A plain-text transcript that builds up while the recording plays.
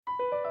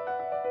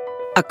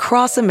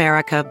Across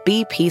America,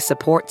 BP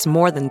supports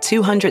more than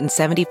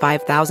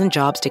 275,000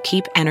 jobs to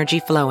keep energy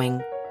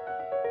flowing.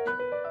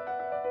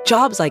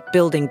 Jobs like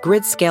building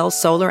grid-scale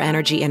solar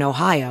energy in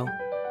Ohio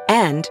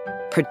and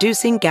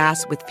producing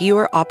gas with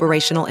fewer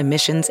operational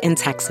emissions in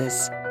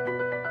Texas.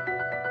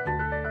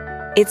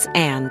 It's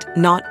and,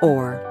 not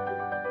or.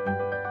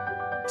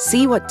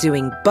 See what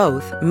doing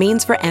both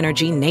means for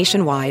energy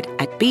nationwide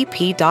at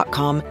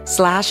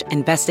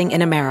bp.com/investing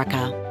in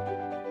America.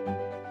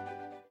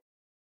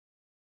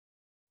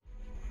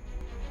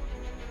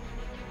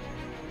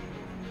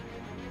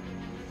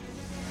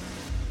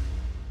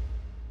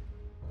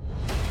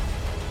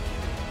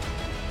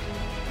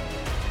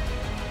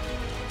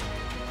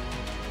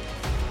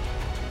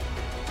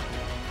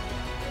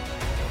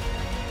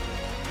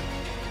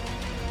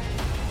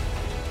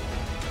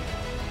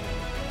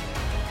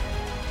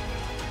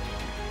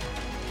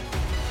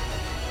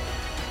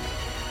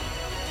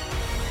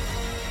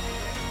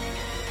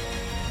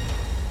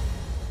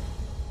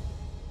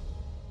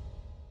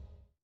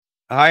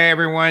 Hi,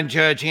 everyone.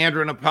 Judge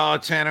Andrew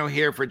Napolitano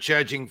here for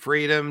Judging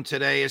Freedom.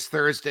 Today is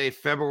Thursday,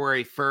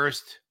 February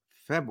 1st.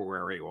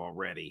 February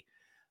already.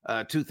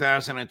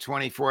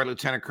 2024.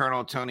 Lieutenant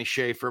Colonel Tony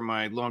Shaffer,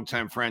 my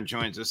longtime friend,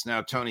 joins us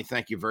now. Tony,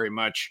 thank you very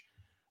much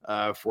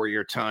for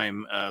your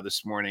time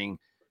this morning.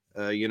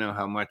 You know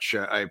how much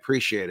I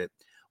appreciate it.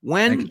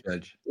 Thank you,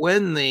 Judge.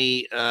 When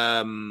the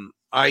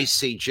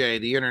ICJ,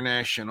 the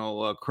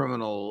International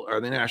Criminal, or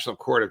the National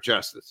Court of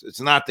Justice, it's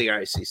not the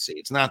ICC,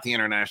 it's not the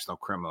International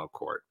Criminal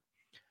Court.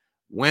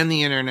 When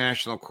the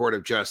International Court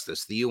of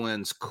Justice, the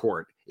UN's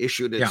court,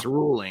 issued its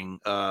ruling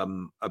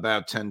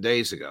about 10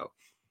 days ago,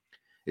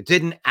 it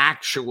didn't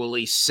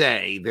actually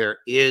say there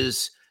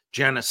is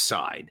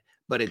genocide,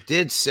 but it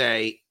did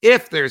say,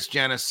 if there's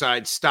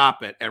genocide,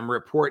 stop it and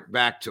report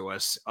back to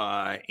us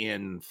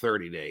in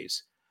 30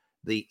 days.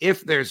 The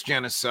if there's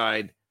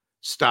genocide,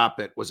 stop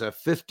it was a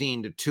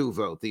 15-2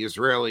 vote. The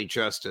Israeli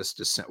justice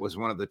was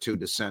one of the two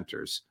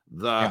dissenters.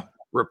 The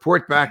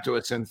report back to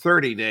us in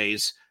 30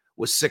 days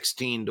was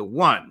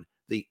 16-1.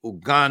 The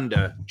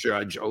Uganda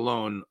judge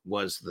alone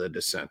was the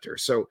dissenter.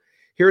 So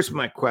here's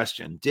my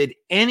question. Did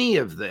any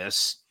of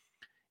this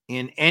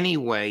in any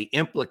way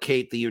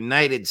implicate the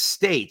United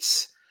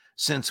States,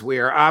 since we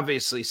are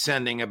obviously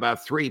sending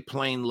about 3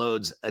 plane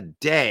loads a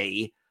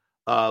day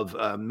of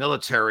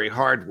military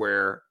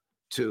hardware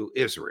to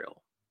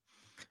Israel?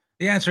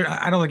 The answer,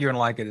 I don't think you're going to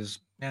like it, is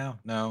no,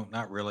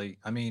 not really.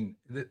 I mean,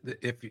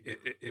 if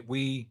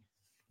we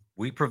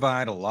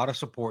provide a lot of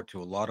support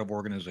to a lot of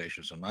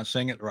organizations. I'm not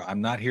saying it.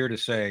 I'm not here to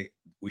say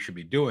we should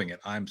be doing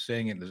it. I'm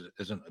saying it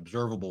as an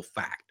observable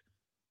fact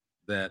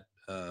that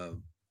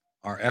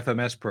our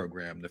FMS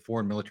program, the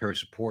Foreign Military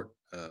Support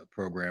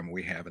program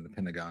we have in the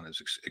Pentagon,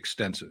 is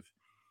extensive.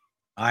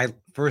 I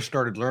first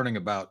started learning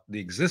about the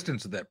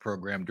existence of that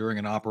program during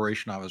an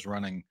operation I was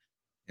running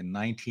in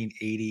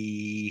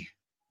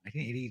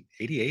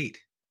 1988,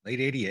 late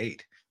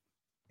 88.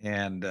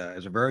 And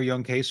as a very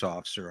young case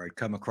officer, I'd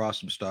come across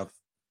some stuff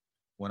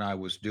when I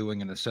was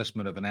doing an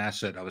assessment of an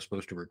asset I was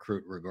supposed to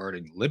recruit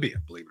regarding Libya,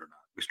 believe it or not.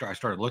 I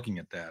started looking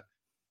at that.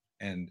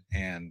 And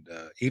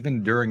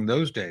even during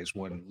those days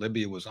when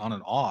Libya was on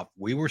and off,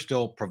 we were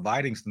still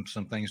providing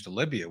some things to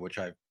Libya, which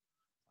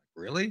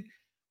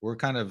we're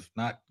kind of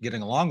not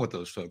getting along with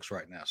those folks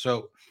right now.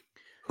 So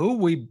who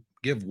we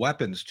give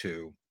weapons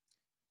to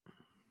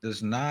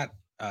does not,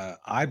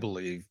 I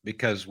believe,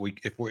 because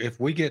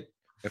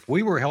if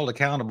we were held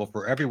accountable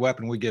for every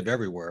weapon we give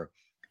everywhere,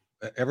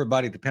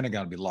 everybody at the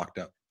Pentagon would be locked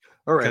up.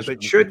 All right,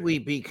 but should we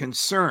be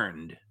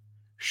concerned?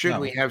 Should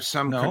we have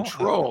some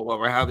control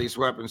over how these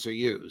weapons are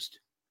used?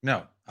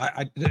 No.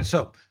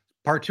 So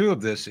part 2 of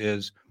this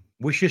is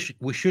we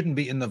shouldn't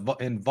be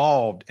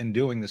involved in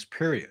doing this,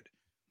 period.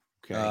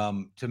 Okay.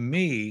 To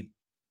me,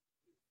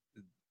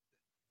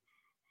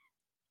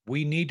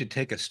 we need to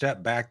take a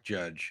step back,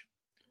 Judge,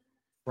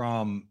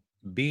 from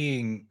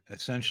being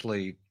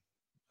essentially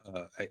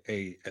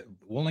a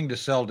willing to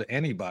sell to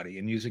anybody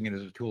and using it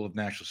as a tool of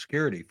national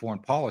security, foreign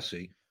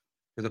policy,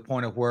 to the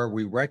point of where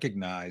we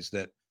recognize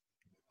that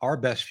our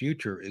best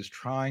future is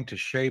trying to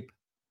shape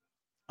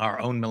our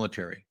own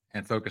military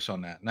and focus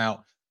on that.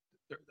 Now,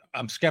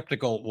 I'm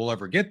skeptical we'll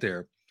ever get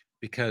there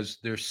because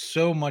there's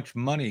so much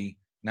money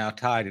now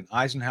tied, and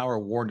Eisenhower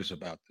warned us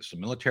about this, the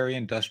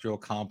military-industrial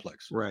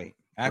complex. Right.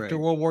 After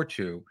World War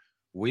II,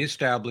 we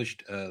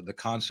established the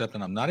concept,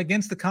 and I'm not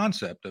against the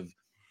concept of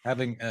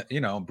having,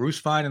 Bruce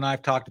Fine and I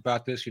have talked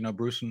about this.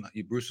 Bruce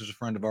is a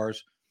friend of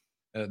ours.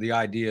 The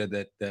idea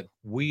that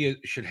we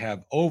should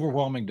have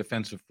overwhelming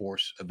defensive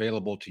force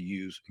available to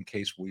use in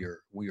case we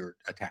are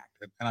attacked,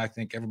 and I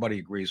think everybody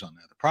agrees on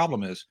that. The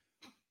problem is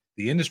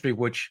the industry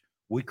which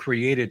we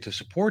created to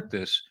support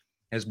this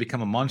has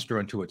become a monster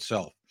unto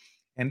itself.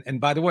 And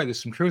by the way,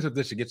 there's some truth of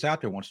this that gets out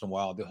there once in a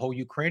while. The whole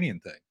Ukrainian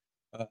thing.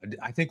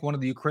 I think one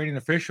of the Ukrainian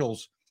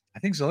officials, I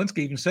think Zelensky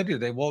even said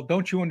today, "Well,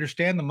 don't you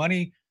understand the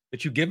money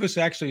that you give us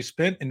actually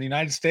spent in the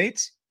United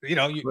States? You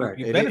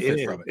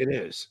benefit from it."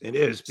 It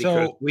is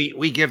because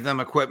we give them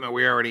equipment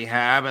we already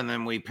have, and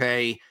then we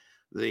pay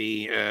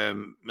the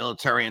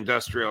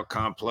military-industrial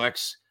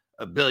complex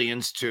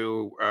billions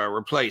to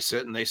replace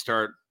it, and they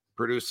start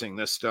producing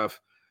this stuff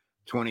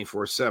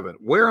 24/7.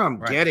 Where I'm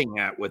getting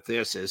at with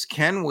this is,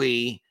 can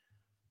we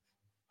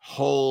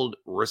hold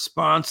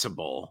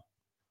responsible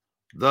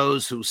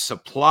those who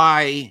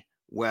supply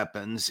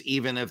weapons,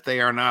 even if they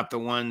are not the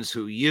ones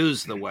who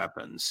use the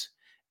weapons?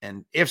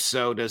 And if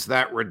so, does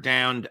that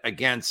redound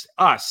against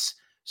us,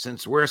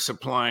 since we're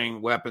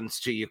supplying weapons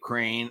to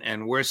Ukraine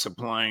and we're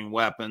supplying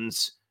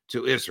weapons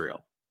to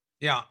Israel?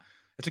 Yeah,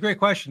 it's a great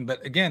question.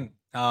 But again,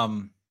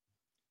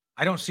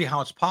 I don't see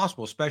how it's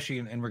possible, especially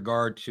in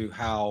regard to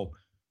how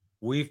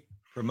we've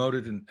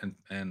promoted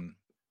and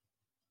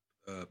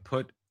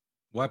put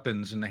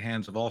weapons in the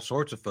hands of all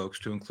sorts of folks,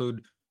 to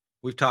include,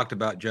 we've talked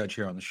about, Judge,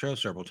 here on the show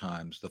several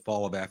times, the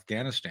fall of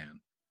Afghanistan.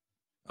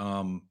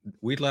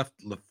 We left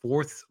the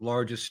fourth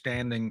largest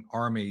standing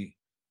army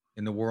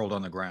in the world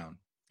on the ground,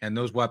 and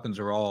those weapons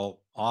are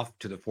all off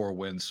to the four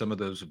winds. Some of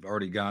those have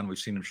already gone. We've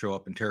seen them show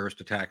up in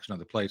terrorist attacks in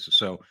other places.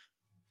 So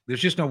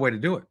there's just no way to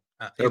do it.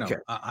 Okay.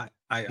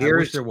 I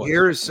wish there was.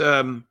 Here's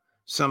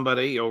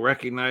somebody, you'll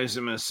recognize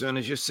him as soon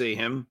as you see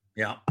him.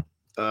 Yeah.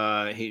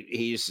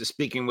 He's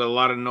speaking with a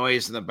lot of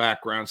noise in the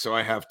background, so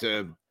I have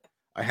to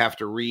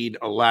read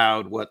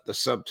aloud what the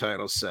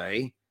subtitles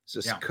say.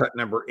 This is cut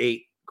number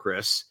 8,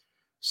 Chris.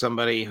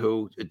 Somebody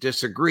who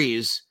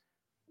disagrees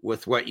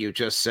with what you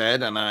just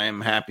said, and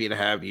I'm happy to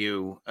have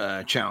you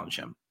challenge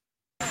him.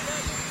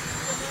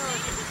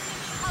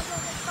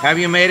 Have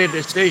you made a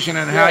decision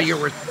on how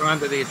you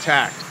respond to the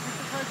attack?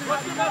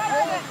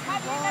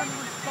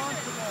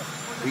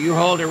 Do you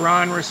hold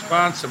Iran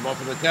responsible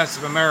for the deaths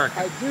of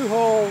Americans? I do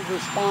hold them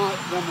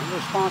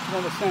responsible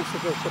in the sense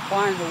that they're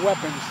supplying the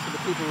weapons to the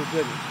people who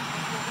did it.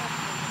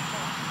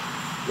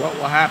 What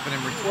will happen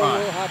in response? Well,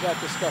 we'll have that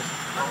discussion.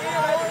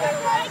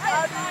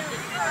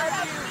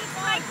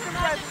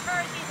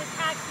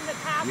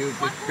 You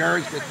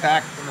discouraged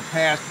attacks in the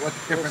past.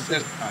 What's different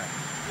this time?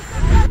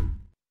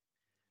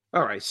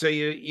 All right, so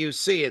you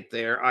see it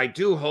there. I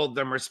do hold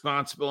them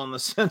responsible in the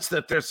sense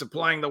that they're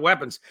supplying the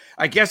weapons.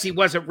 I guess he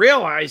wasn't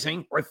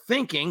realizing or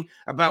thinking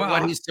about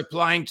what he's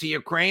supplying to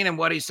Ukraine and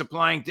what he's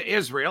supplying to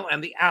Israel,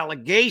 and the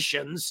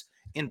allegations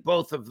in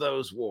both of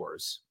those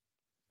wars.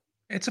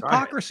 It's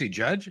hypocrisy,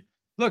 Judge.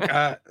 Look,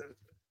 the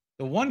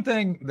one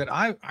thing that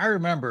I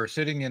remember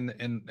sitting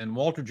in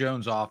Walter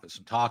Jones' office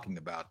and talking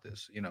about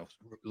this,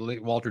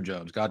 Walter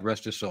Jones, God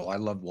rest his soul. I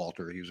loved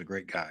Walter. He was a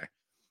great guy.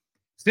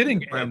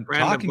 Sitting and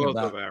talking about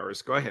both of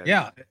ours. Go ahead.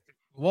 Yeah,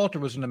 Walter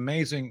was an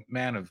amazing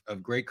man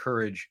of great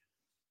courage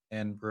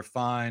and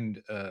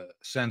refined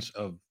sense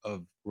of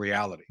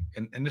reality.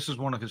 And this is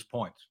one of his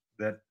points,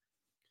 that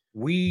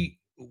we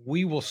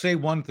will say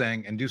one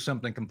thing and do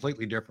something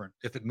completely different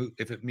if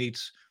it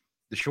meets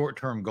the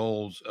short-term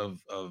goals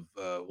of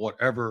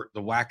whatever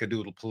the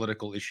wackadoodle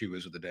political issue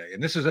is of the day.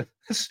 And this is a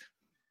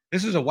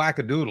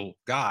wackadoodle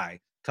guy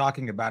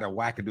talking about a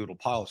wackadoodle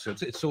policy.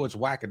 It's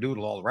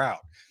wackadoodle all around.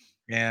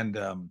 And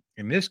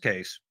in this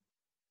case,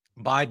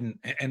 Biden,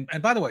 and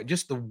by the way,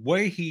 just the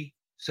way he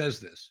says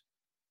this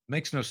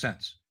makes no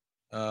sense.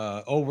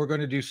 We're going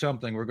to do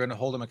something. We're going to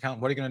hold them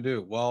accountable. What are you going to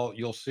do? Well,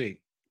 you'll see.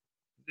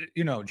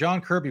 John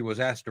Kirby was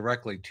asked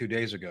directly 2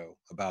 days ago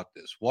about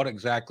this. What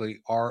exactly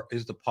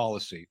is the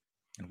policy,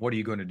 and what are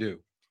you going to do?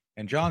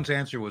 And John's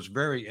answer was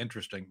very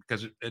interesting,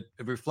 because it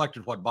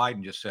reflected what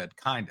Biden just said,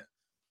 kind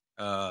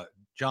of.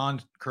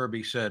 John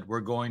Kirby said, we're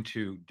going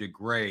to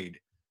degrade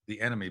the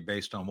enemy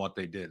based on what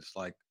they did. It's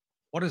like,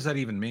 what does that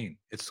even mean?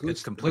 It's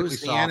completely who's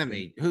the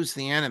enemy? Who's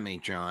the enemy,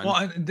 John?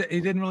 Well,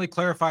 he didn't really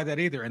clarify that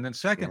either. And then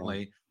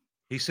secondly,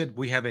 he said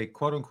we have a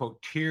quote unquote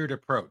tiered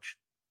approach.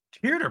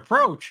 Tiered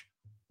approach?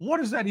 What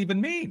does that even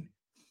mean?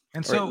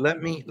 And so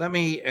let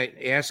me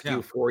ask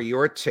you for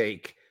your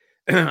take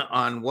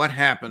on what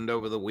happened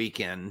over the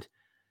weekend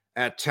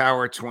at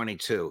Tower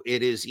 22.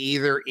 It is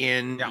either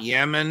in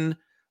Yemen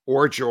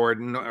or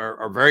Jordan,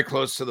 or very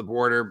close to the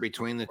border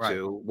between the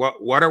two.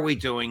 What are we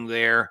doing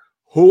there?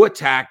 Who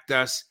attacked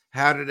us?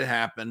 How did it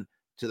happen,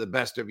 to the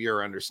best of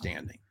your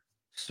understanding?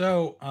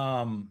 So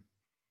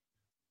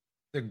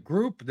the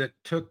group that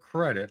took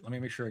credit, let me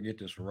make sure I get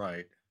this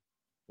right,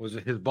 was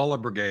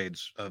Hezbollah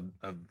brigades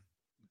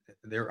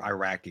they're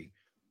Iraqi.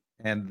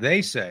 And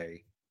they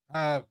say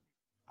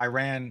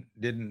Iran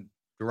didn't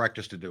direct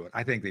us to do it.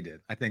 I think they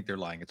did. I think they're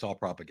lying. It's all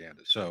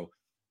propaganda. So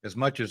as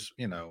much as,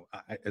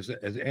 as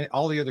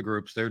all the other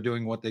groups, they're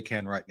doing what they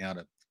can right now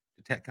to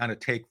kind of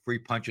take free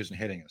punches and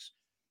hitting us.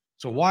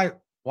 So why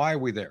are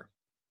we there?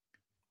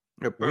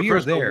 We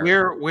are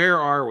there. Where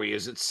are we?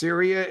 Is it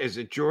Syria? Is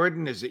it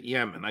Jordan? Is it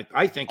Yemen?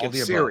 I think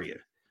it's Syria.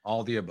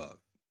 All the above.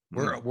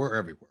 We're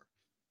everywhere.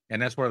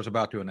 And that's what I was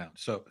about to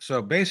announce.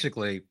 So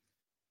basically,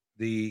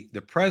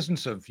 the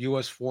presence of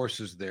U.S.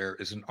 forces there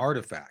is an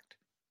artifact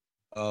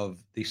of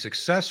the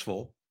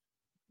successful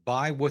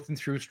by, with, and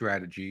through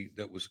strategy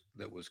that was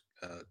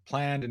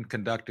planned and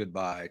conducted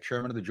by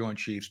Chairman of the Joint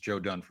Chiefs, Joe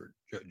Dunford.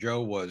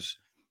 Joe was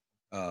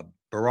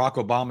Barack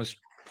Obama's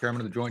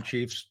Chairman of the Joint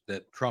Chiefs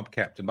that Trump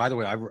kept. And by the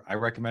way, I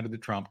recommended to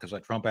Trump, because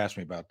Trump asked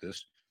me about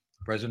this.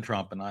 President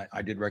Trump, and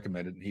I did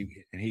recommend it,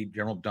 and he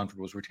General Dunford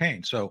was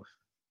retained. So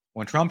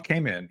when Trump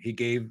came in, he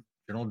gave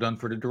General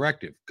Dunford a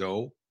directive: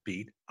 go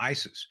beat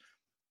ISIS.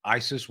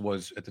 ISIS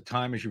was, at the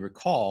time, as you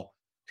recall,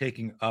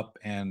 taking up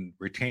and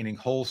retaining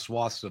whole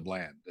swaths of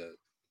land.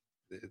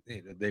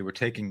 They were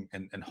taking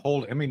and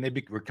hold. I mean,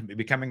 they were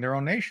becoming their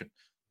own nation.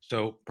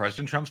 So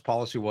President Trump's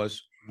policy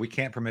was, we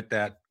can't permit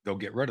that. Go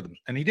get rid of them,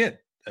 and he did.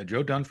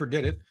 Joe Dunford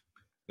did it.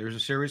 There's a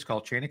series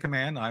called Chain of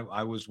Command.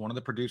 I was one of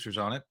the producers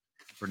on it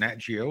for Nat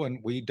Geo, and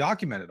we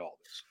documented all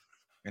this,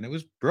 and it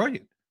was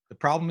brilliant. The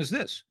problem is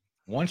this: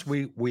 once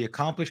we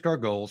accomplished our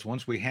goals,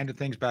 once we handed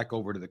things back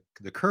over to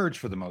the Kurds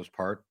for the most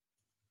part,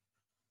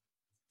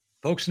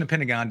 folks in the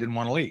Pentagon didn't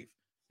want to leave.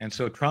 And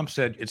so Trump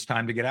said, it's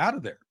time to get out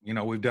of there. You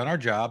know, we've done our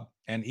job.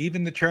 And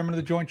even the chairman of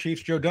the Joint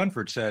Chiefs, Joe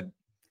Dunford, said,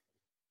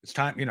 it's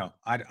time, you know,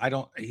 I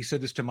don't, he said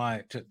this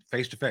to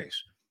face to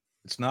face.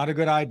 It's not a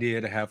good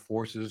idea to have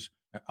forces,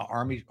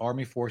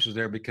 army forces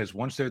there, because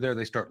once they're there,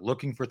 they start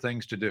looking for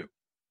things to do.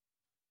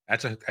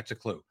 That's a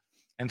clue.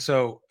 And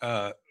so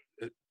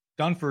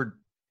Dunford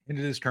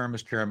ended his term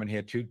as chairman. He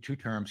had two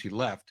terms. He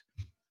left.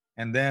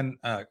 And then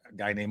a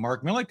guy named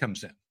Mark Milley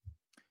comes in.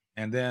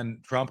 And then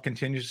Trump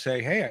continues to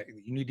say, hey,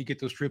 you need to get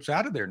those troops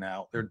out of there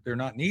now. They're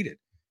not needed.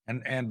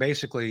 And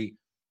basically,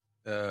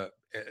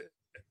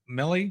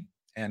 Milley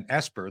and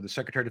Esper, the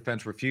Secretary of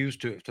Defense, refused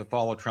to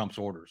follow Trump's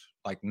orders.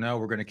 Like, no,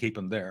 we're going to keep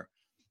them there.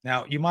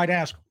 Now, you might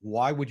ask,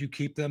 why would you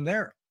keep them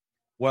there?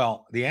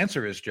 Well, the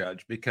answer is,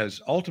 Judge, because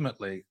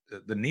ultimately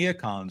the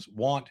neocons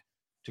want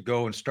to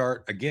go and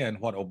start again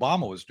what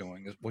Obama was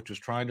doing, which was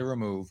trying to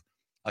remove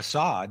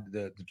Assad,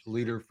 the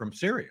leader from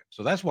Syria.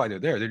 So that's why they're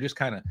there. They're just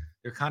kind of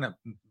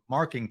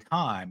marking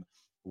time,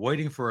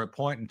 waiting for a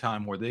point in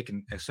time where they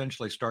can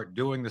essentially start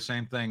doing the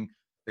same thing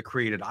that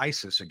created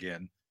ISIS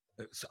again.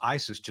 It's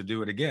ISIS to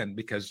do it again,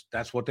 because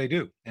that's what they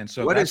do. And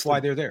so that's why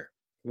they're there.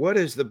 What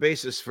is the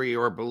basis for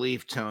your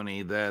belief,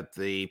 Tony, that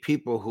the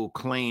people who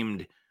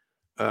claimed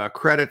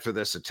credit for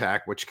this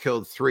attack, which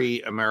killed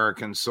 3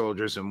 American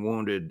soldiers and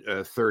wounded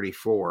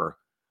 34,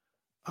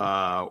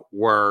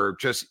 were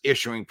just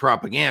issuing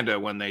propaganda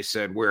when they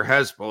said we're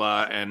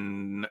Hezbollah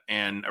and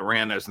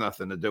Iran has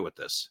nothing to do with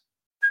this?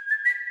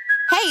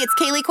 Hey, it's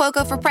Kaylee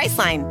Cuoco for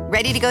Priceline.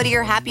 Ready to go to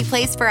your happy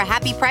place for a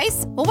happy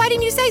price? Well, why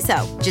didn't you say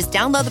so? Just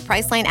download the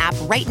Priceline app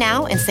right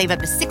now and save up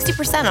to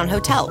 60% on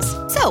hotels.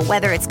 So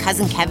whether it's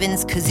Cousin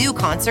Kevin's Kazoo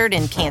Concert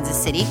in Kansas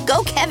City,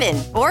 go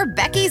Kevin, or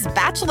Becky's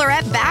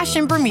Bachelorette Bash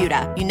in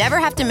Bermuda, you never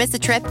have to miss a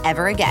trip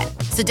ever again.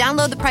 So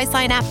download the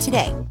Priceline app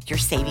today. Your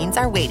savings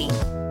are waiting.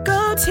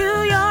 Go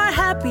to your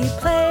happy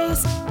place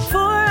for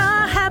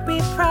a happy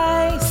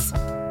price.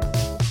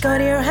 Go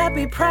to your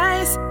happy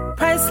price,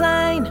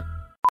 Priceline.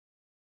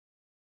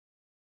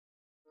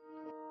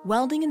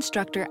 Welding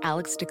instructor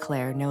Alex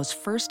DeClaire knows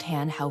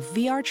firsthand how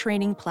VR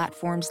training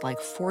platforms like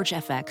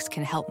ForgeFX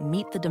can help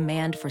meet the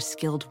demand for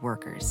skilled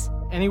workers.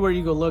 Anywhere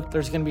you go look,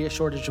 there's going to be a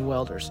shortage of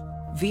welders.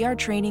 VR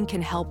training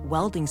can help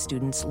welding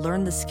students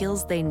learn the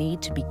skills they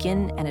need to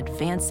begin and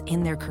advance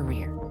in their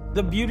career.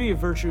 The beauty of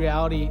virtual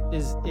reality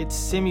is it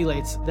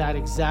simulates that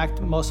exact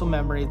muscle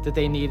memory that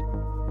they need.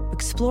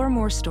 Explore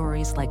more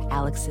stories like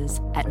Alex's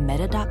at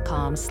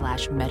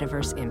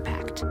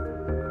meta.com/metaverseimpact.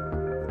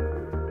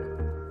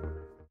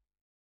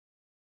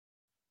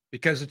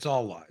 Because it's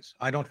all lies.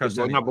 I don't trust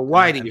anyone. No, but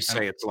why do you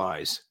say it's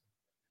lies?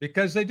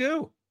 Because they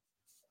do.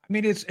 I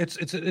mean, it's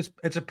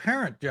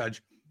apparent,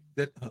 Judge,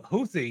 that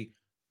Houthi,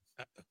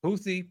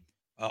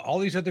 all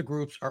these other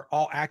groups are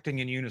all acting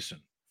in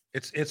unison.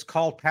 It's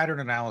called pattern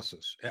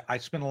analysis. I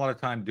spend a lot of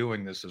time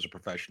doing this as a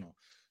professional.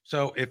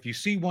 So if you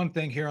see one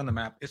thing here on the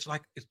map, it's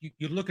like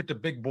you look at the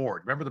big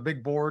board. Remember the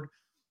big board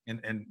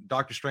in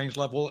Dr.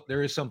 Strangelove? Well,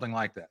 there is something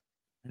like that.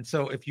 And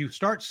so if you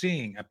start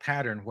seeing a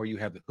pattern where you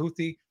have the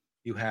Houthi,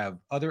 you have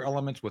other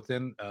elements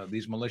within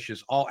these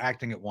militias all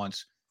acting at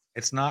once,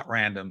 it's not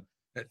random.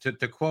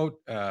 To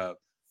quote the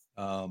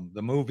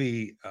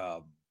movie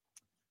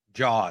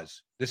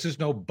Jaws, this is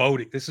no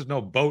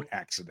boat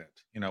accident.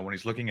 You know, when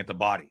he's looking at the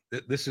body,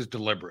 this is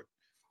deliberate.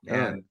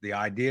 Yeah. And the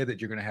idea that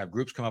you're going to have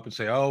groups come up and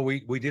say, "Oh,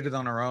 we did it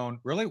on our own."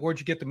 Really?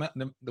 Where'd you get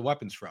the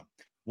weapons from?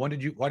 Why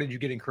did you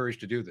get encouraged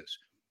to do this?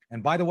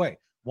 And by the way,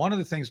 one of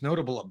the things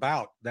notable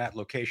about that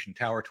location,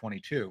 Tower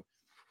 22,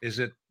 is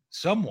that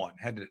someone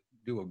had to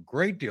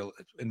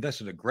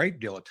invested a great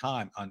deal of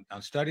time on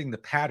studying the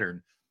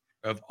pattern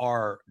of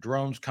our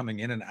drones coming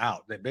in and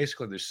out. That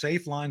basically there's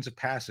safe lines of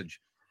passage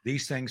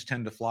these things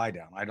tend to fly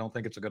down. I don't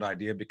think it's a good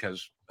idea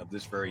because of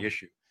this very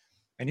issue.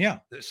 And yeah,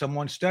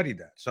 someone studied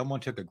that. Someone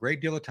took a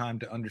great deal of time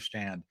to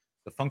understand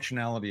the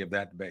functionality of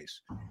that base.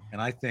 And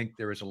I think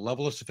there is a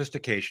level of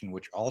sophistication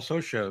which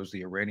also shows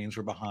the Iranians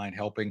were behind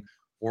helping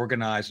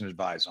organize and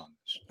advise on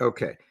this.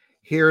 Okay.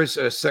 Here's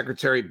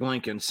Secretary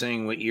Blinken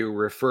saying what you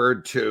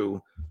referred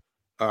to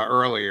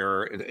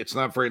earlier. It's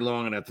not very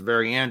long, and at the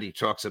very end, he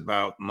talks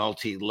about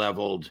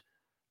multi-leveled,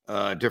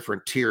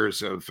 different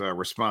tiers of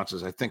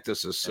responses. I think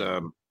this is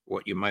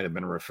what you might have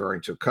been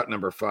referring to. Cut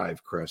number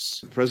 5,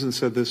 Chris. The president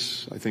said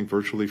this, I think,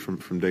 virtually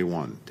from day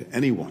one. To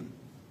anyone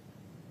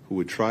who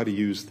would try to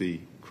use the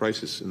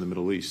crisis in the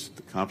Middle East,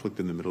 the conflict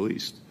in the Middle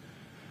East,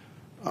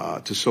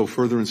 to sow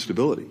further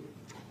instability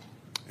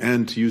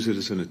and to use it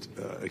as an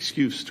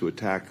excuse to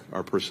attack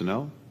our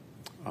personnel.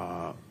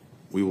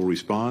 We will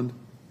respond.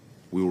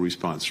 We will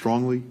respond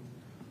strongly.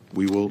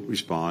 We will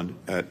respond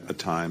at a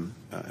time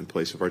and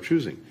place of our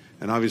choosing.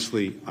 And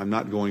obviously, I'm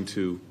not going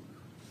to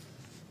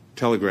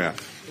telegraph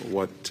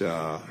what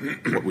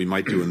we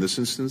might do in this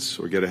instance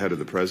or get ahead of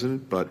the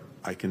president, but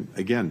I can,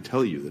 again,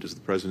 tell you that as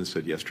the president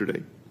said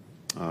yesterday,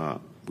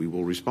 we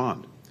will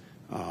respond.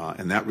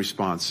 And that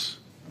response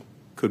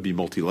could be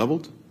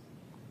multi-leveled,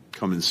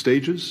 come in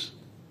stages,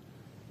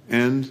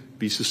 and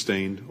be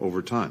sustained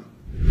over time.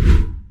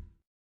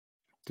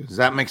 Does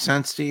that make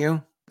sense to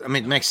you? I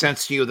mean, it makes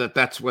sense to you that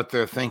that's what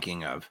they're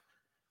thinking of.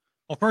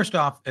 Well, first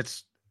off,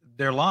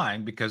 they're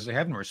lying because they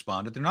haven't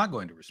responded. They're not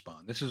going to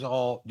respond. This is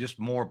all just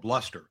more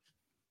bluster.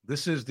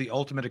 This is the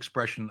ultimate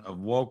expression of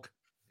woke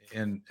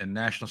in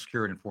national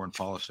security and foreign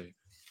policy.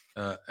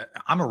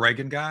 I'm a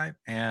Reagan guy,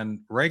 and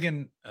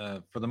Reagan,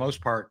 for the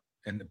most part,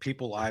 and the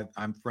people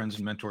I'm friends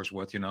and mentors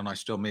with, and I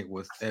still meet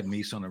with Ed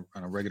Meese on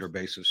a regular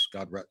basis.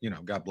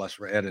 God bless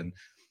Ed. And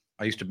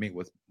I used to meet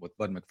with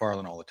Bud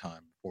McFarlane all the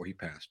time before he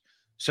passed.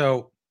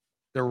 So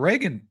the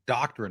Reagan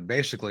doctrine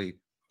basically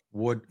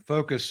would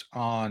focus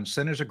on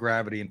centers of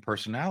gravity and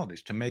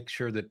personalities to make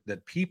sure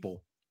that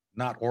people,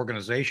 not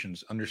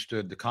organizations,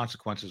 understood the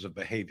consequences of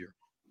behavior.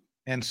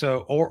 And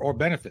so, or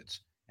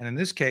benefits. And in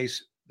this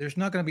case, there's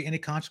not going to be any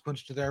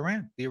consequence to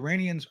Iran. The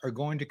Iranians are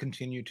going to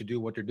continue to do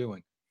what they're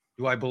doing.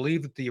 Do I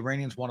believe that the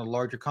Iranians want a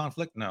larger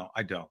conflict? No,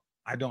 I don't.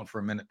 I don't for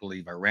a minute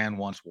believe Iran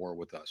wants war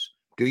with us.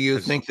 Do you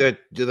think that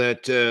the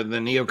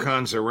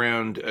neocons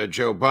around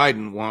Joe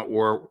Biden want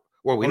war?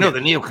 Well, we know the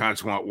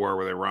neocons want war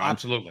with Iran.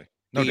 Absolutely.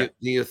 Do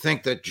you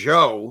think that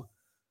Joe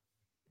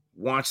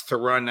wants to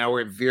run? Now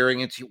we're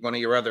veering into one of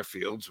your other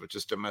fields, which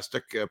is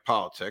domestic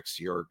politics.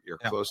 You're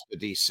close to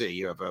D.C.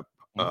 You have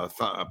a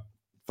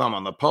thumb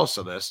on the pulse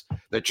of this.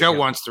 That Joe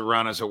wants to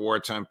run as a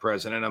wartime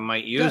president and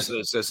might use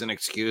this as an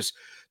excuse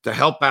to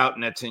help out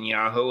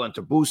Netanyahu and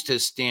to boost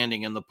his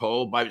standing in the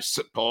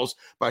polls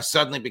by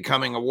suddenly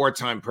becoming a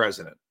wartime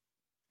president.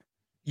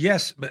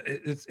 Yes, but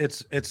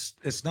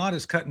it's not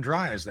as cut and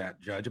dry as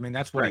that, Judge. I mean,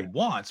 that's what he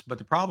wants, but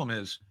the problem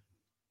is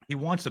he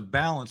wants a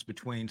balance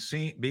between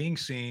being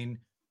seen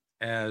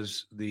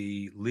as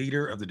the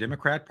leader of the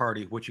Democrat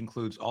Party, which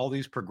includes all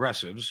these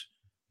progressives,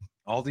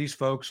 all these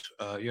folks,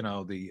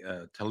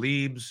 the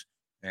Talibs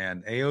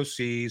and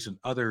AOCs and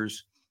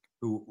others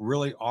who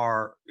really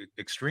are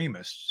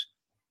extremists.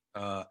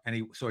 And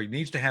he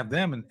needs to have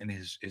them in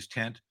his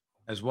tent,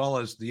 as well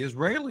as the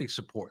Israeli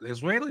support, the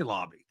Israeli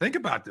lobby. Think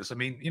about this. I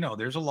mean,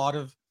 there's a lot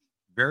of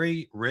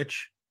very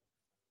rich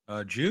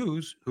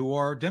Jews who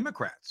are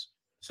Democrats.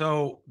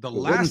 So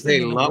wouldn't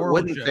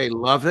they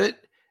love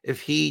it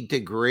if he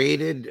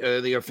degraded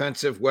the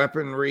offensive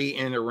weaponry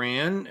in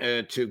Iran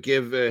to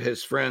give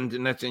his friend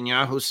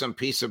Netanyahu some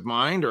peace of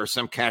mind or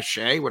some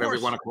cachet, whatever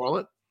you want to call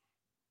it?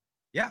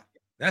 Yeah,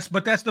 that's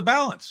the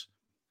balance.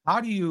 How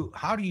do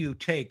you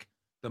take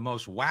the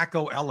most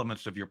wacko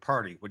elements of your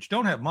party, which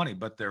don't have money,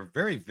 but they're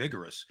very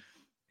vigorous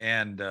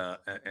and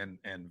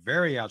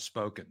very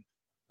outspoken,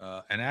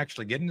 and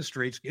actually get in the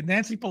streets?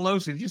 Nancy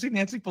Pelosi, did you see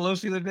Nancy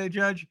Pelosi the other day,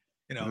 Judge?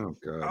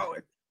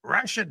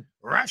 Russia.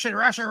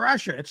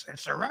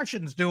 It's the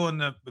Russians doing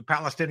the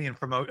Palestinian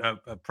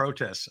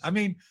protests. I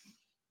mean,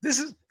 this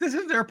is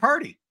their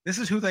party. This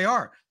is who they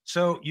are.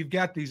 So you've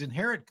got these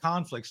inherent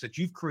conflicts that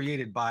you've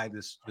created by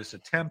this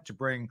attempt to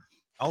bring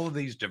all of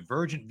these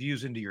divergent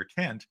views into your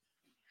tent,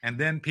 and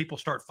then people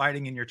start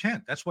fighting in your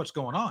tent. That's what's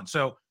going on.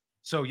 So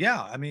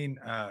yeah, I mean,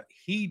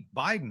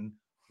 Biden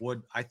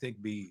would, I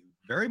think, be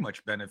very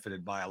much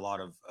benefited by a lot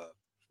of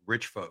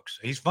rich folks.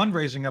 He's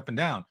fundraising up and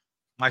down.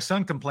 My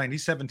son complained.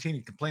 He's 17.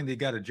 He complained that he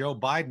got a Joe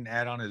Biden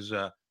ad on his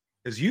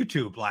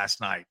YouTube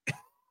last night.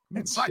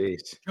 It's like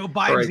Joe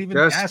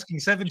Biden's asking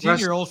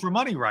 17-year-olds for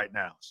money right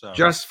now. So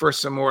just for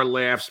some more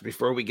laughs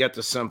before we get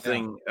to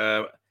something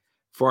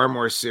far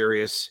more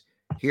serious,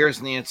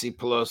 here's Nancy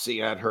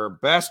Pelosi at her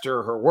best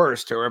or her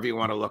worst, however you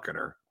want to look at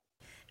her.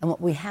 And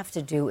what we have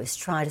to do is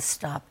try to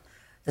stop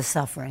the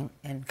suffering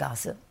in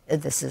Gaza.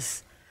 This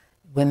is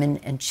women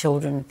and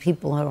children,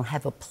 people who don't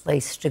have a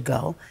place to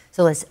go.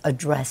 So let's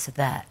address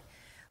that.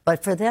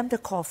 But for them to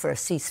call for a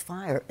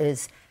ceasefire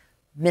is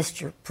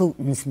Mr.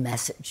 Putin's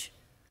message.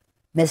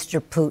 Mr.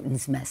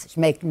 Putin's message.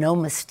 Make no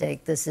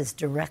mistake, this is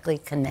directly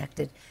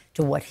connected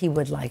to what he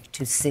would like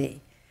to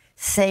see.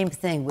 Same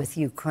thing with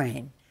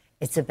Ukraine.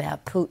 It's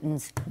about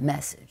Putin's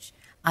message.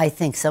 I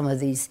think some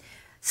of these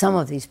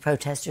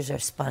protesters are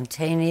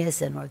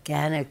spontaneous and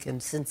organic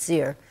and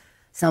sincere.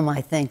 Some,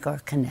 I think, are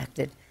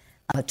connected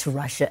to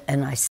Russia.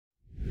 And I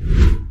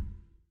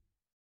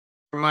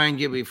remind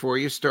you before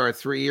you start,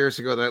 3 years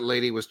ago, that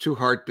lady was 2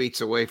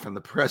 heartbeats away from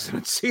the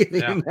presidency of the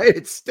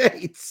United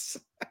States.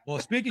 Well,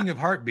 speaking of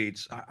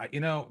heartbeats,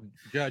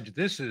 Judge,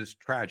 this is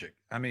tragic.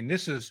 I mean,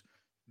 this is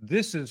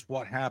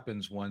what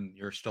happens when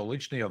your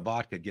Stolichny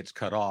vodka gets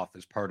cut off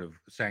as part of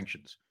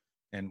sanctions.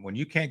 And when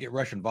you can't get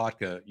Russian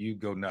vodka, you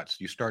go nuts.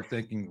 You start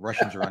thinking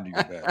Russians are under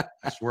your bed.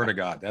 I swear to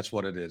God, that's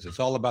what it is. It's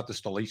all about the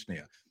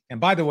Stolichnaya. And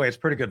by the way, it's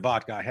pretty good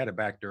vodka. I had it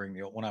back during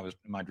when I was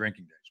in my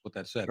drinking days. What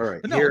that said. All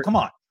right, but no, come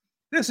on.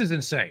 This is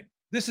insane.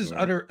 This is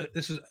utter.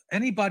 This is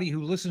anybody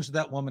who listens to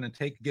that woman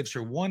and gives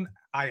her one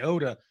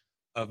iota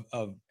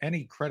of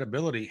any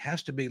credibility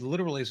has to be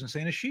literally as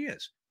insane as she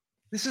is.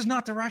 This is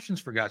not the Russians,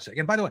 for God's sake.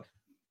 And by the way,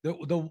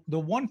 the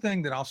one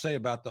thing that I'll say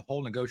about the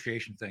whole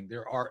negotiation thing,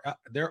 there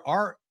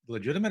are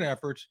legitimate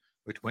efforts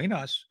between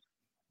us,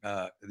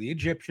 the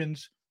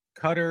Egyptians,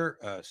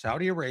 Qatar,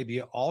 Saudi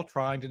Arabia, all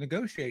trying to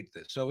negotiate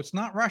this. So it's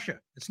not Russia.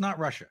 It's not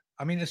Russia.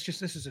 I mean, this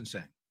is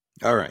insane.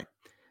 All right.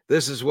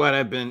 This is what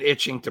I've been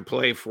itching to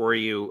play for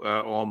you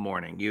all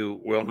morning.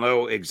 You will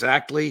know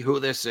exactly who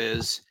this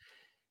is.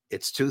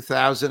 It's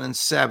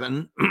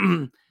 2007.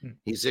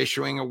 He's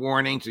issuing a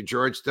warning to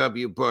George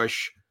W.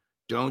 Bush.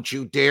 Don't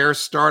you dare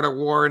start a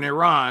war in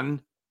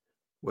Iran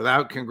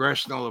without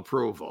congressional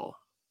approval.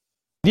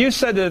 You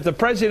said that if the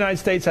President of the United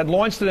States had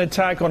launched an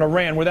attack on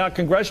Iran without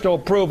congressional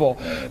approval,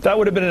 that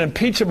would have been an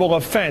impeachable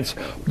offense.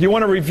 Do you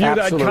want to review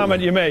that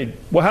comment you made?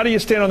 Well, how do you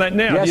stand on that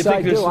now? Yes,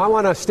 I do. I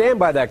want to stand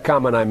by that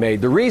comment I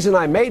made. The reason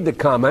I made the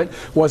comment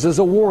was as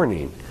a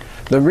warning.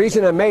 The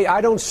reason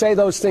I don't say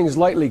those things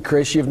lightly,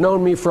 Chris. You've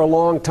known me for a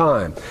long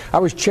time. I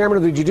was chairman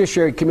of the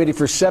Judiciary Committee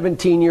for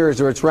 17 years,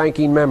 or its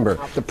ranking member.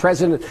 The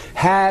president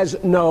has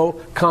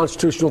no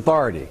constitutional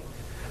authority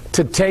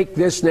to take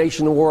this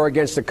nation to war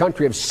against a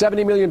country of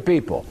 70 million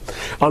people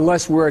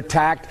unless we're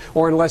attacked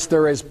or unless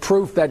there is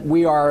proof that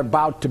we are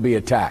about to be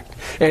attacked.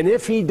 And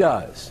if he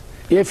does,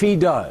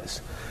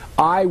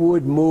 I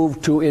would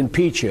move to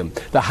impeach him.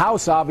 The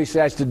House obviously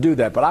has to do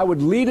that, but I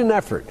would lead an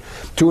effort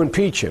to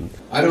impeach him.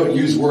 I don't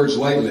use words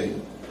lightly.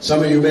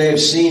 Some of you may have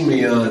seen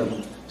me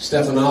on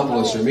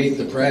Stephanopoulos or Meet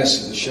the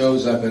Press and the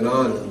shows I've been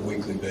on a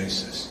weekly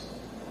basis.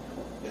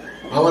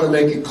 I want to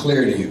make it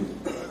clear to you.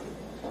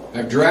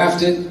 I've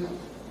drafted,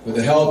 with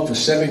the help for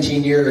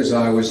 17 years,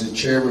 I was the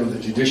chairman of the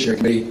Judiciary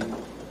Committee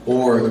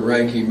or the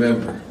ranking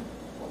member.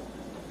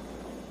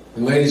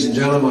 And ladies and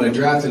gentlemen, I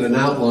drafted an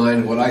outline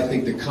of what I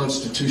think the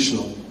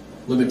constitutional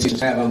limitations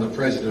have on the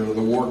president of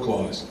the war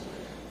clause.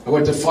 I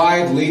went to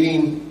 5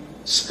 leading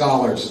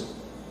scholars,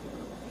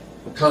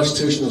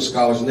 constitutional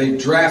scholars, and they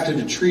drafted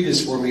a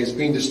treatise for me. It's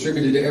being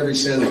distributed to every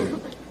senator.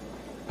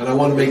 And I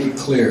want to make it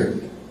clear,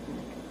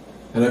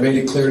 and I made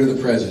it clear to the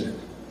president,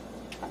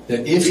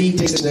 that if he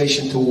takes this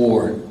nation to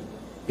war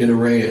in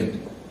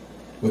Iran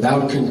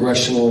without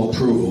congressional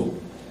approval,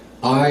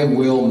 I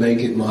will make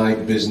it my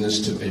business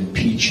to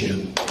impeach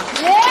him.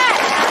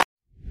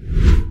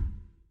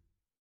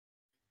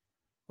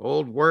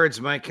 Old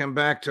words might come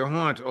back to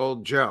haunt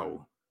old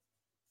Joe.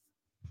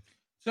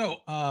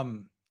 So,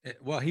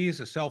 well, he is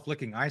a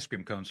self-licking ice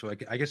cream cone, so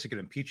I guess he could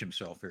impeach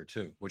himself here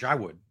too, which I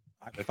would.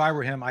 If I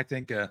were him, I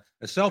think a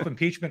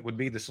self-impeachment would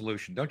be the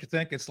solution. Don't you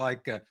think? It's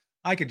like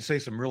I could say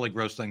some really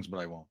gross things, but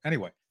I won't.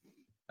 Anyway,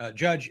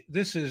 Judge,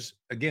 this is,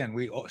 again,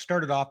 we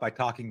started off by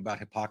talking about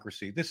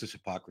hypocrisy. This is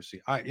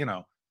hypocrisy.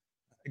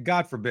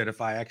 God forbid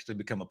if I actually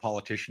become a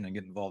politician and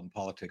get involved in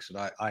politics,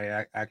 that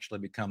I actually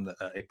become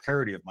a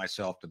parody of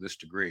myself to this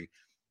degree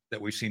that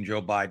we've seen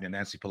Joe Biden and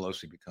Nancy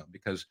Pelosi become,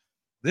 because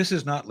this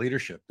is not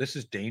leadership. This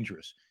is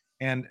dangerous.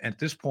 And at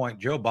this point,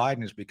 Joe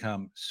Biden has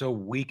become so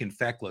weak and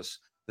feckless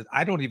that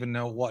I don't even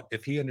know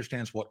if he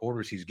understands what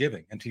orders he's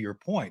giving. And to your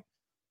point,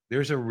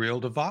 there's a real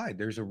divide.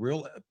 There's a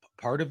real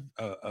part of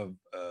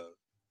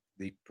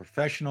the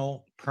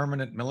professional,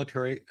 permanent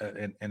military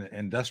and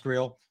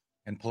industrial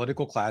and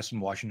political class in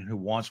Washington who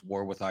wants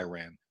war with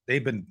Iran.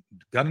 They've been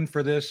gunning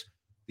for this.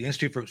 The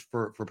Institute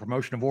for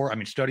Promotion of War,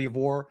 Study of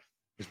War,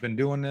 has been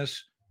doing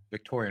this.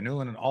 Victoria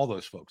Nuland and all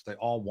those folks, they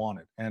all want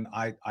it. And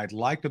I'd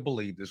like to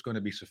believe there's going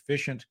to be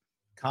sufficient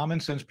common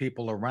sense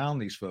people around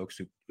these folks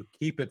to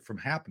keep it from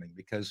happening,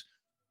 because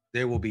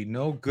there will be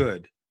no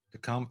good to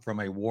come from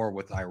a war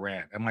with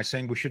Iran. Am I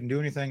saying we shouldn't do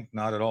anything?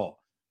 Not at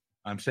all.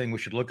 I'm saying we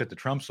should look at the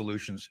Trump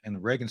solutions and the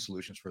Reagan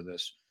solutions for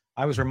this.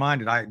 I was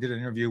reminded, I did an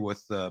interview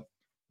with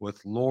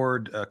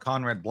Lord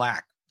Conrad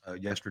Black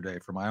yesterday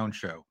for my own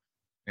show.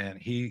 And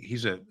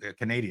he's a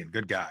Canadian,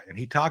 good guy. And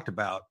he talked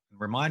about,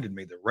 reminded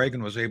me that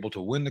Reagan was able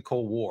to win the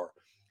Cold War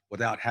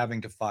without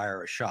having to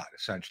fire a shot,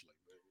 essentially,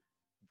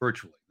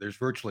 virtually. There's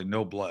virtually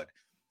no blood.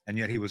 And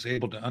yet he was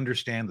able to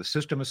understand the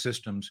system of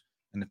systems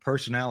and the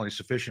personality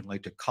sufficiently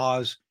to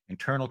cause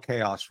internal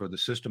chaos for the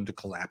system to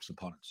collapse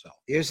upon itself.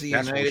 Is the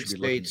United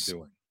States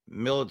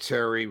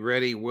military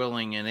ready,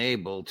 willing, and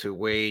able to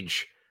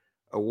wage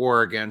a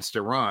war against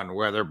Iran,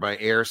 whether by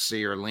air,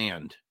 sea, or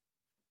land?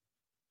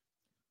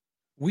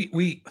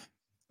 We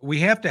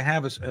have to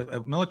have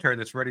a military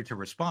that's ready to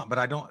respond. But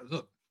I don't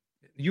look.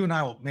 You and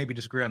I will maybe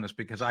disagree on this,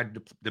 because I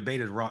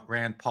debated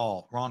Ron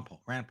Paul.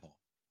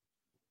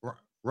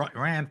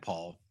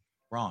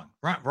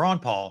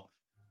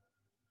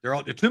 There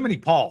are too many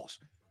Pauls.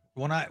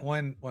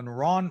 When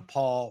Ron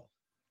Paul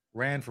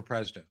ran for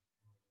president,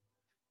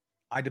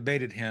 I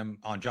debated him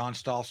on John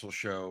Stossel's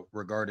show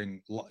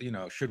regarding,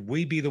 should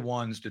we be the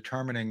ones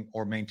determining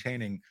or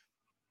maintaining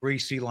free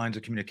sea lines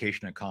of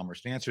communication and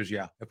commerce? The answer is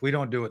yeah. If we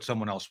don't do it,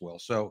 someone else will.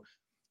 So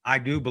I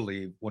do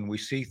believe when we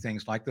see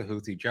things like the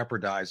Houthi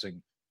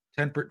jeopardizing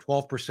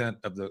 12%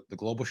 of the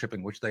global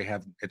shipping, which they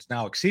have, it's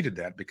now exceeded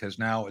that because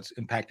now it's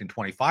impacting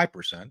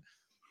 25%.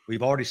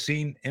 We've already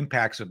seen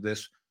impacts of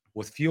this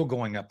with fuel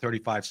going up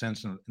 35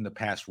 cents in the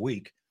past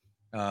week.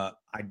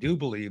 I do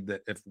believe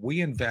that if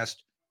we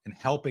invest in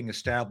helping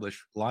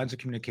establish lines of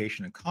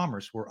communication and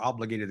commerce, we're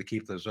obligated to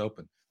keep those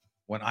open.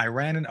 When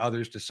Iran and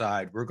others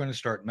decide we're going to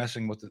start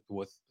messing with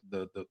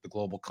the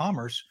global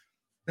commerce,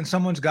 then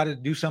someone's got to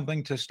do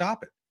something to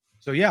stop it.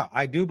 So yeah,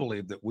 I do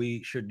believe that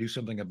we should do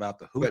something about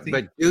the Houthi.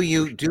 But do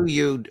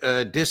you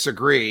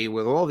disagree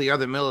with all the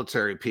other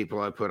military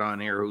people I put on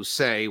here who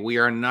say we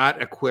are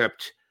not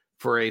equipped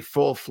for a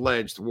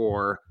full-fledged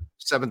war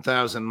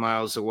 7,000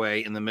 miles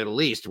away in the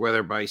Middle East,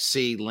 whether by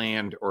sea,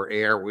 land, or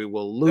air? We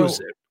will lose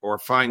it or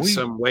find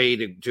some way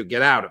to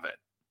get out of it.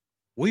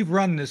 We've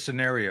run this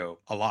scenario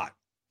a lot.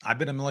 I've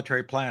been a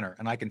military planner,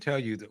 and I can tell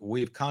you that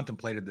we've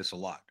contemplated this a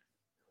lot.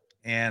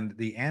 And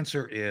the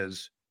answer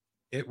is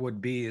it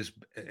would be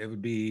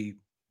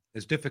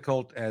as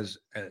difficult as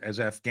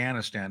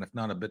Afghanistan, if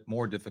not a bit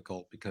more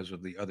difficult because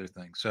of the other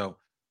things. So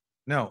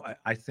no,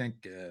 I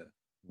think it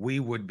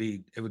would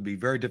be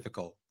very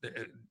difficult.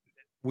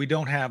 We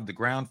don't have the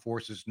ground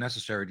forces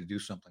necessary to do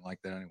something like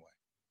that anyway.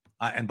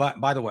 And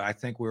by the way, I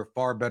think we're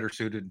far better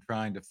suited in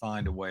trying to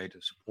find a way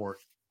to support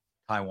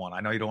Taiwan.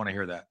 I know you don't want to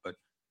hear that, but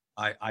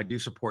I do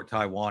support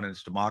Taiwan and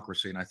its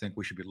democracy, and I think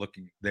we should be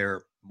looking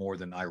there more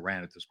than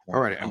Iran at this point.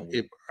 All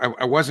right.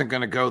 I wasn't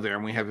going to go there,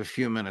 and we have a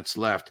few minutes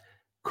left.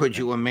 Could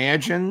you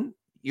imagine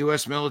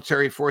U.S.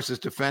 military forces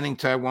defending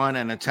Taiwan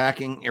and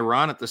attacking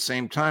Iran at the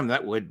same time?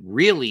 That would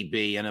really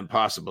be an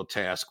impossible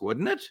task,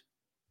 wouldn't it?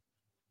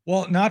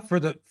 Well, not for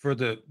the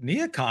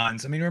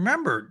neocons. I mean,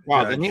 remember,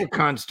 well, the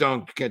neocons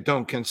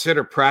don't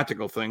consider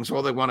practical things.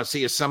 All they want to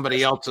see is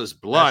somebody else's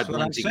blood,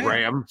 Lindsey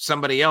Graham,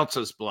 somebody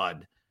else's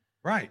blood.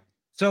 Right.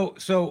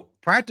 So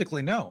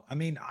practically no. I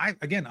mean,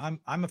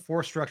 I'm a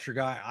force structure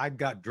guy. I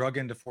got drug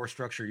into force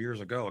structure years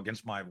ago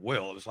against my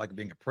will. It was like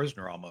being a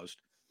prisoner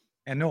almost.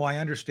 And no, I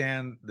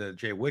understand the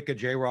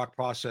JWICA,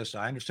 process.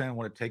 I understand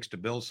what it takes to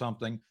build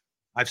something.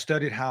 I've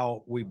studied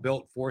how we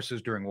built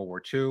forces during World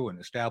War II and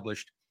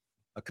established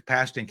a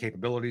capacity and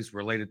capabilities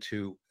related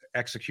to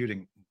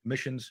executing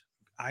missions.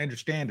 I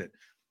understand it.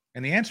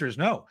 And the answer is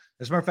no.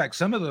 As a matter of fact,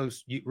 some of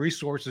those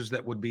resources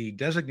that would be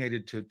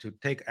designated to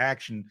take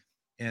action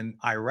in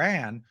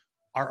Iran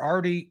are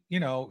already,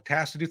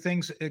 tasked to do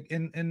things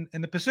in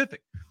the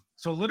Pacific.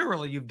 So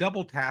literally, you've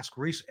double tasked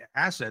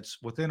assets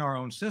within our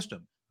own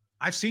system.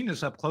 I've seen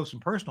this up close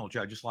and personal,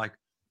 Judge. It's like,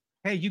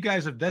 hey, you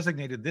guys have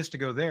designated this to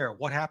go there.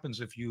 What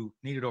happens if you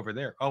need it over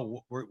there?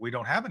 Oh, we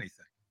don't have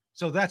anything.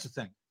 So that's the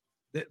thing.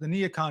 The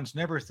neocons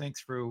never think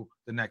through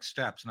the next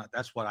steps. And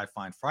that's what I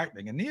find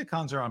frightening. And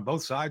neocons are on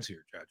both sides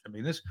here, Judge. I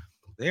mean,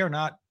 they are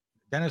not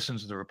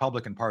denizens of the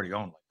Republican Party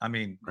only. I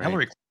mean, right.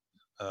 Hillary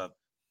Clinton,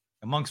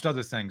 amongst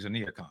other things, a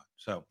neocon.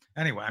 So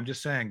anyway, I'm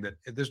just saying that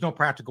there's no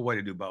practical way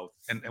to do both.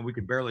 And we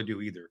could barely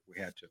do either if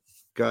we had to.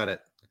 Got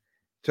it.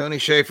 Tony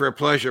Shaffer, a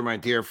pleasure, my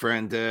dear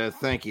friend.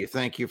 Thank you.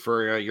 Thank you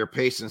for your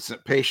patience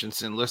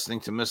in listening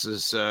to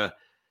Mrs.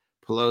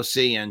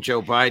 Pelosi and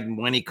Joe Biden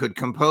when he could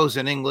compose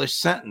an English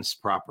sentence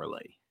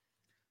properly.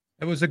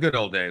 It was the good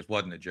old days,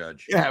 wasn't it,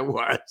 Judge? Yeah, it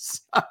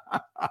was.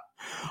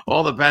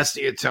 All the best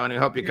to you, Tony.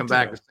 Hope you come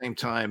back at the same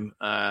time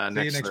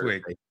next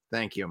week.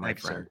 Thank you, my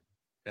friend.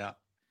 Sir.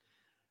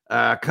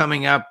 Yeah.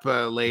 Coming up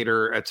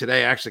later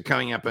today, actually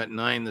coming up at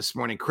 9 this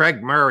morning,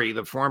 Craig Murray,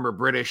 the former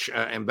British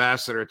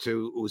ambassador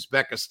to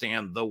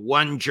Uzbekistan, the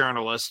one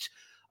journalist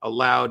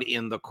allowed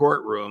in the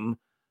courtroom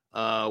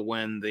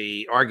when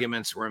the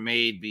arguments were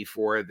made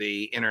before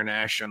the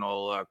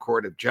International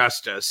Court of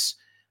Justice.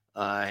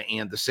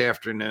 And this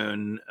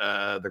afternoon,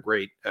 the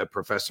great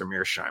Professor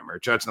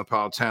Mearsheimer, Judge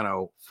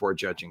Napolitano for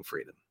Judging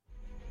Freedom.